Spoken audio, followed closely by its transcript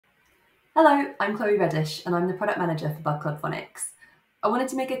Hello, I'm Chloe Reddish and I'm the Product Manager for Bug Club Phonics. I wanted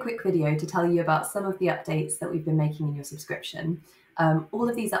to make a quick video to tell you about some of the updates that we've been making in your subscription. All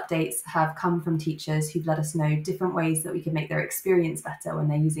of these updates have come from teachers who've let us know different ways that we can make their experience better when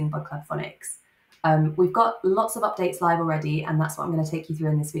they're using Bug Club Phonics. We've got lots of updates live already, and that's what I'm going to take you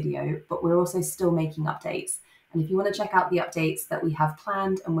through in this video, but we're also still making updates. And if you want to check out the updates that we have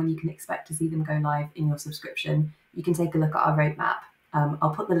planned and when you can expect to see them go live in your subscription, you can take a look at our roadmap.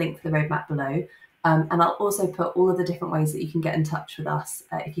 I'll put the link for the roadmap below. And I'll also put all of the different ways that you can get in touch with us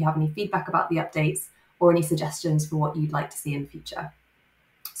if you have any feedback about the updates or any suggestions for what you'd like to see in the future.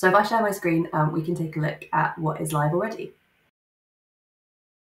 So if I share my screen, we can take a look at what is live already.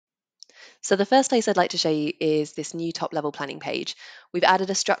 So the first place I'd like to show you is this new top level planning page. We've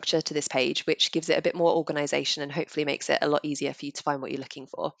added a structure to this page, which gives it a bit more organization and hopefully makes it a lot easier for you to find what you're looking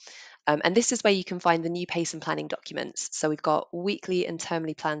for. And this is where you can find the new Pearson planning documents. So we've got weekly and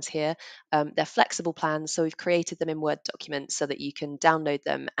termly plans here. They're flexible plans, so we've created them in Word documents so that you can download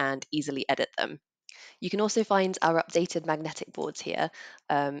them and easily edit them. You can also find our updated magnetic boards here.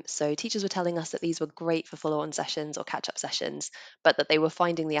 So teachers were telling us that these were great for follow-on sessions or catch-up sessions, but that they were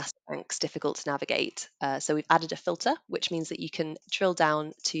finding the asset banks difficult to navigate. So we've added a filter, which means that you can drill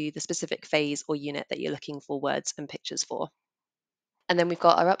down to the specific phase or unit that you're looking for words and pictures for. And then we've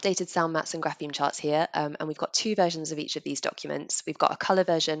got our updated sound maps and grapheme charts here, and we've got two versions of each of these documents. We've got a colour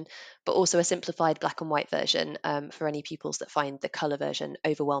version, but also a simplified black and white version for any pupils that find the colour version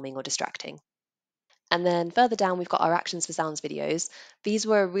overwhelming or distracting. And then further down, we've got our Actions for Sounds videos. These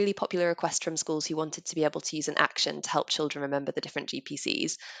were a really popular request from schools who wanted to be able to use an action to help children remember the different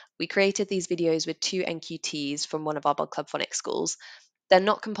GPCs. We created these videos with two NQTs from one of our Bug Club Phonics schools. They're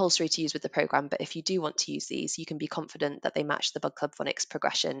not compulsory to use with the program, but if you do want to use these, you can be confident that they match the Bug Club Phonics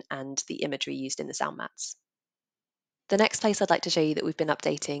progression and the imagery used in the sound mats. The next place I'd like to show you that we've been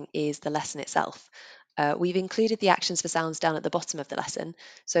updating is the lesson itself. We've included the actions for sounds down at the bottom of the lesson,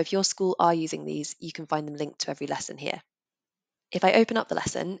 so if your school are using these, you can find them linked to every lesson here. If I open up the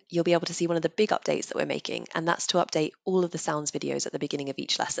lesson, you'll be able to see one of the big updates that we're making, and that's to update all of the sounds videos at the beginning of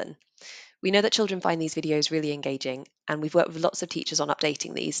each lesson. We know that children find these videos really engaging, and we've worked with lots of teachers on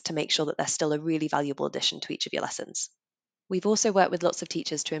updating these to make sure that they're still a really valuable addition to each of your lessons. We've also worked with lots of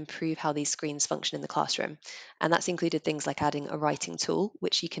teachers to improve how these screens function in the classroom, and that's included things like adding a writing tool,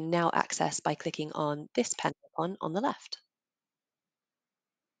 which you can now access by clicking on this pen icon on the left.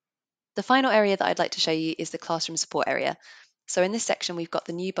 The final area that I'd like to show you is the classroom support area. So in this section, we've got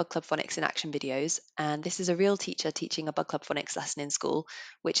the new Bug Club Phonics in action videos, and this is a real teacher teaching a Bug Club Phonics lesson in school,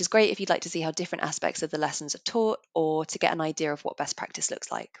 which is great if you'd like to see how different aspects of the lessons are taught or to get an idea of what best practice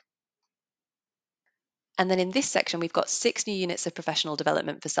looks like. And then in this section, we've got 6 new units of professional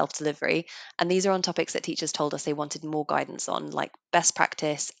development for self-delivery. And these are on topics that teachers told us they wanted more guidance on, like best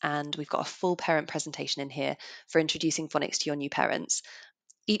practice. And we've got a full parent presentation in here for introducing phonics to your new parents.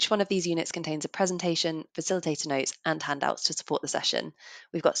 Each one of these units contains a presentation, facilitator notes, and handouts to support the session.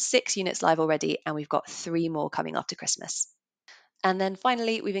 We've got 6 units live already, and we've got 3 more coming after Christmas. And then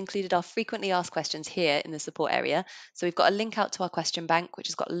finally, we've included our frequently asked questions here in the support area. So we've got a link out to our question bank, which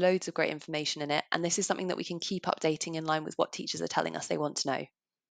has got loads of great information in it. And this is something that we can keep updating in line with what teachers are telling us they want to know.